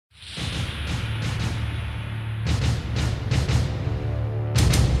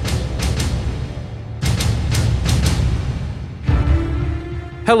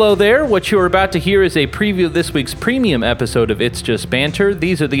Hello there. What you're about to hear is a preview of this week's premium episode of It's Just Banter.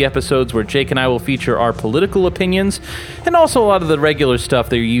 These are the episodes where Jake and I will feature our political opinions and also a lot of the regular stuff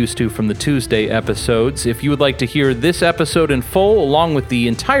that you're used to from the Tuesday episodes. If you would like to hear this episode in full, along with the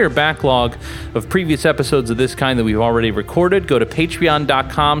entire backlog of previous episodes of this kind that we've already recorded, go to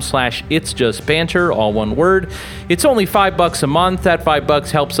patreon.com/itsjustbanter, all one word. It's only $5 a month. That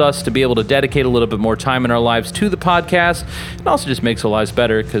 $5 helps us to be able to dedicate a little bit more time in our lives to the podcast, and also just makes our lives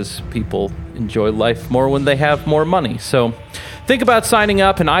better because people enjoy life more when they have more money. So think about signing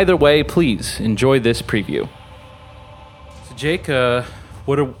up, and either way, please enjoy this preview. So Jake, I'm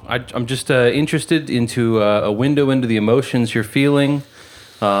just interested into a window into the emotions you're feeling.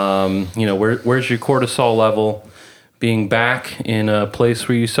 Where's your cortisol level being back in a place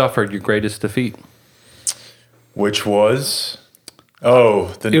where you suffered your greatest defeat? Which was... it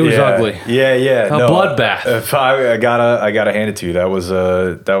was ugly. Yeah. A bloodbath. I gotta hand it to you. That was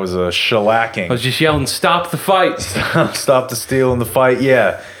a shellacking. I was just yelling, "Stop the fight! Stop the steal and the fight!"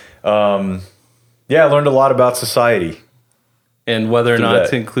 Yeah. I learned a lot about society and whether or not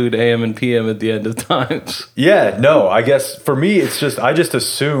to include AM and PM at the end of times. Yeah. No. I guess for me, it's just I just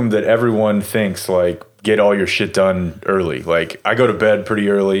assume that everyone thinks like get all your shit done early. Like I go to bed pretty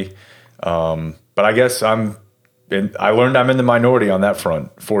early, but I guess I learned I'm in the minority on that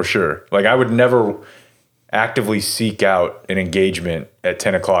front, for sure. Like, I would never actively seek out an engagement at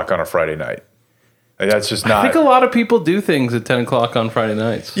 10 o'clock on a Friday night. Like, that's just not... I think a lot of people do things at 10 o'clock on Friday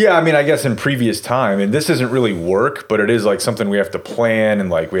nights. Yeah, I mean, I guess in previous time, and this isn't really work, but it is, like, something we have to plan, and,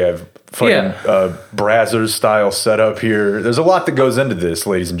 like, we have fucking Brazzers style setup here. There's a lot that goes into this,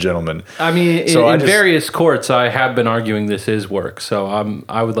 ladies and gentlemen. I mean, in various courts, I have been arguing this is work, so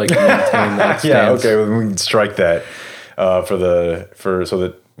I would like to maintain that stance. Yeah, okay, well, we can strike that so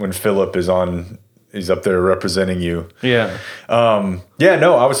that when Philip is on... He's up there representing you. Yeah. I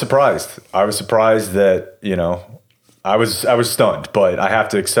was surprised. I was surprised that, I was stunned, but I have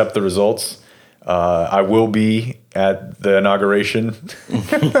to accept the results. I will be at the inauguration.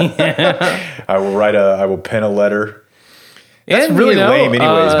 I will pen a letter. That's really lame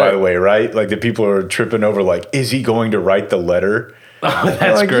anyways, by the way, right? Like the people are tripping over like, is he going to write the letter? Oh,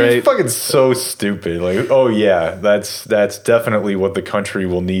 that's great. He's fucking so stupid. Like, oh yeah, that's definitely what the country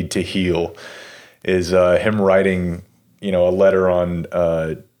will need to heal. Is him writing, a letter on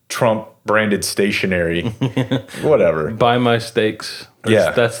Trump branded stationery, whatever. Buy my steaks.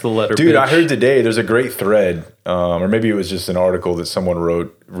 That's the letter. Dude, bitch. I heard today there's a great thread, or maybe it was just an article that someone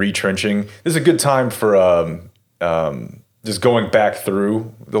wrote, retrenching. This is a good time for just going back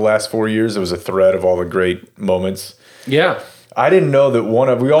through the last 4 years. There was a thread of all the great moments. Yeah. I didn't know that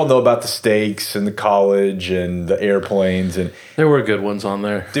we all know about the steaks and the college and the airplanes. And there were good ones on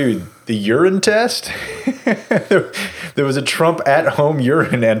there. Dude, the urine test? There was a Trump at-home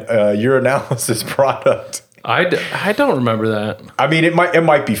urinalysis product. I don't remember that. I mean, it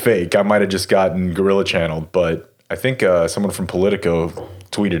might be fake. I might have just gotten Gorilla Channeled, but I think someone from Politico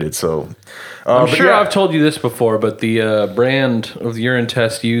tweeted it. So I'm sure I've told you this before, but the brand of the urine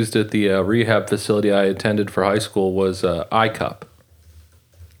test used at the rehab facility I attended for high school was iCup.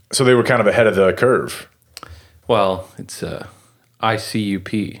 So they were kind of ahead of the curve. Well, it's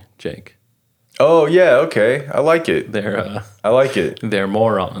ICUP, Jake. Oh yeah, okay. I like it. I like it. They're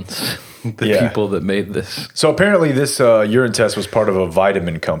morons. People that made this. So apparently this urine test was part of a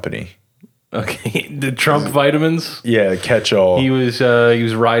vitamin company. Okay, the Trump vitamins. Yeah, catch-all. He was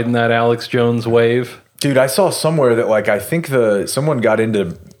riding that Alex Jones wave. Dude, I saw somewhere that like I think someone got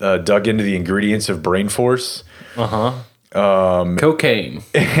dug into the ingredients of Brain Force. Cocaine.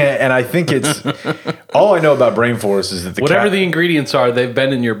 And I think it's all I know about Brain Force is that whatever the ingredients are, they've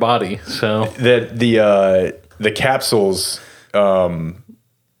been in your body. So that the capsules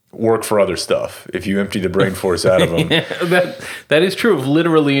work for other stuff if you empty the Brain Force out of them. that is true of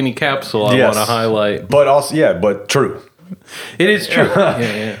literally any capsule I want to highlight. But also, but true. It is true.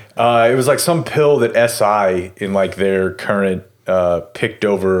 Yeah. It was like some pill that SI in like their current picked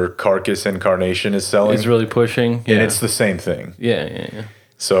over carcass incarnation is selling. Is really pushing. Yeah. And it's the same thing. Yeah.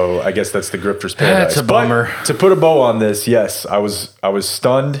 So I guess that's the grifter's paradise. That's a bummer. But to put a bow on this, yes, I was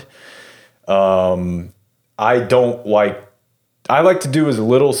stunned. I like to do as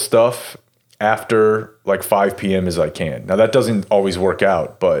little stuff after like 5 p.m. as I can. Now that doesn't always work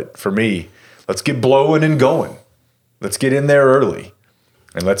out, but for me, let's get blowing and going. Let's get in there early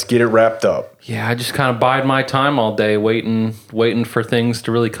and let's get it wrapped up. Yeah, I just kind of bide my time all day waiting for things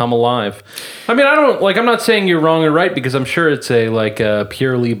to really come alive. I mean, I'm not saying you're wrong or right because I'm sure it's a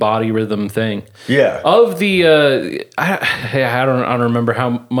purely body rhythm thing. Yeah. Of the I don't remember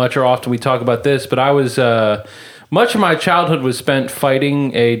how much or often we talk about this, but I was Much of my childhood was spent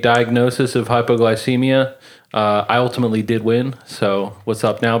fighting a diagnosis of hypoglycemia. I ultimately did win. So what's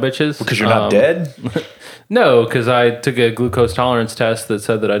up now, bitches? Because you're not dead? No, because I took a glucose tolerance test that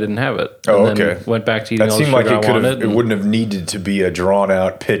said that I didn't have it. Oh, and okay. then went back to eating That all the seemed like sugar it I could have. wanted. It wouldn't have needed to be a drawn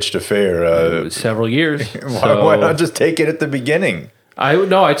out, pitched affair. Several years. Why not just take it at the beginning?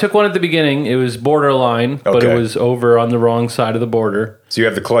 I took one at the beginning. It was borderline, but it Okay. was over on the wrong side of the border. So you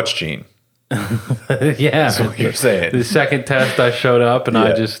have the clutch gene. Yeah. That's what you're saying. The second test I showed up and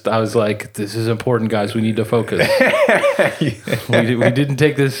Yeah. I was like, this is important, guys. We need to focus. we didn't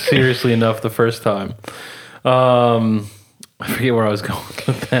take this seriously enough the first time. I forget where I was going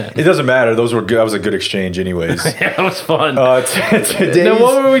with that. It doesn't matter. Those were good. That was a good exchange, anyways. Yeah, it was fun. Today's Now,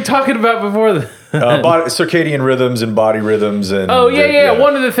 what were we talking about before that? circadian rhythms and body rhythms and Oh, yeah.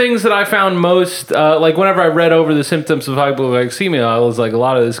 One of the things that I found most, like whenever I read over the symptoms of hypoglycemia, I was like, a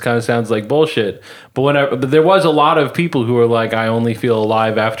lot of this kind of sounds like bullshit. But there was a lot of people who were like, I only feel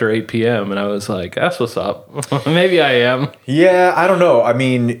alive after 8 p.m. And I was like, that's what's up. Maybe I am. Yeah, I don't know. I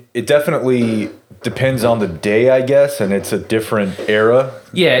mean, it definitely depends on the day, I guess, and it's a different era.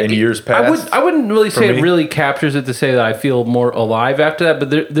 Yeah, in years past. I wouldn't really say me. it really captures it to say that I feel more alive after that,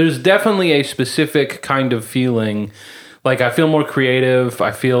 but there's definitely a specific kind of feeling. Like I feel more creative. I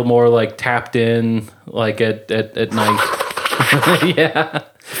feel more like tapped in, like at night. Yeah.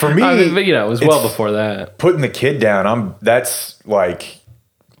 For me, I mean, but, it was well it's- before that. putting the kid down, that's like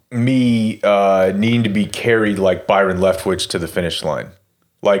me needing to be carried like Byron Leftwich to the finish line.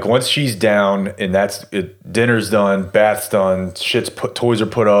 Like once she's down and that's it, dinner's done, bath's done, toys are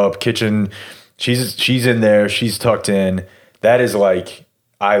put up, kitchen, she's in there, she's tucked in. That is like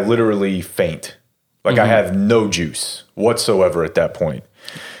I literally faint. Like I have no juice whatsoever at that point.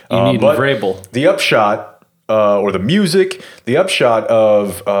 You need but Vrabel. the upshot or the music, the upshot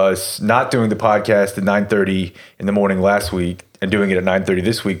of us not doing the podcast at 9:30 in the morning last week and doing it at 9:30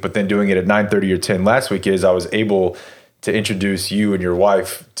 this week, but then doing it at 9:30 or 10 last week is I was able to introduce you and your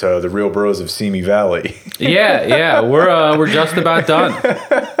wife to the Real Bros of Simi Valley. Yeah, we're just about done.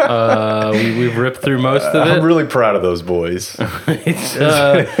 We've ripped through most of it. I'm really proud of those boys. It's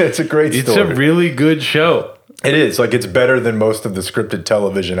It's a great it's story. a really good show. It is. Like, it's better than most of the scripted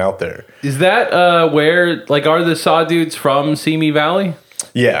television out there. Is that where, like, are the Saw dudes from Simi Valley?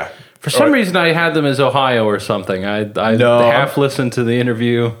 Yeah. For some reason, I had them as Ohio or something. I No. half listened to the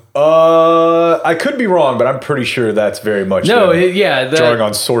interview. I could be wrong, but I'm pretty sure that's very much No, them yeah, drawing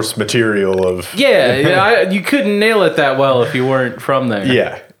on source material of... you couldn't nail it that well if you weren't from there.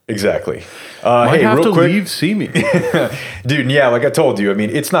 Yeah, exactly. Might Hey, have real to quick, leave Simi. dude, yeah, like I told you, I mean,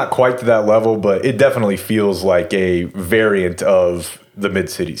 it's not quite to that level, but it definitely feels like a variant of the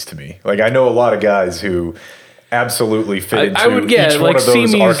mid-cities to me. Like, I know a lot of guys who absolutely fit into I would get each like one of those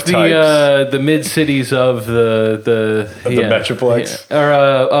Simi's archetypes. the mid cities of the Metroplex? or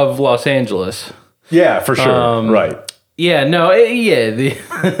of Los Angeles. Yeah, for sure. Right. Yeah, no, the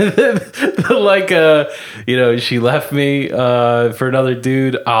like, she left me for another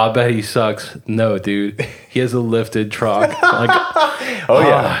dude. I bet he sucks. No, dude, he has a lifted truck. Like, Oh,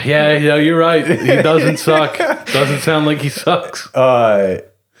 yeah. yeah, you're right. He doesn't suck. Doesn't sound like he sucks.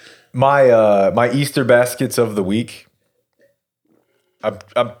 My Easter baskets of the week.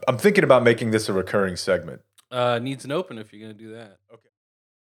 I'm thinking about making this a recurring segment. Needs an open if you're gonna do that. Okay.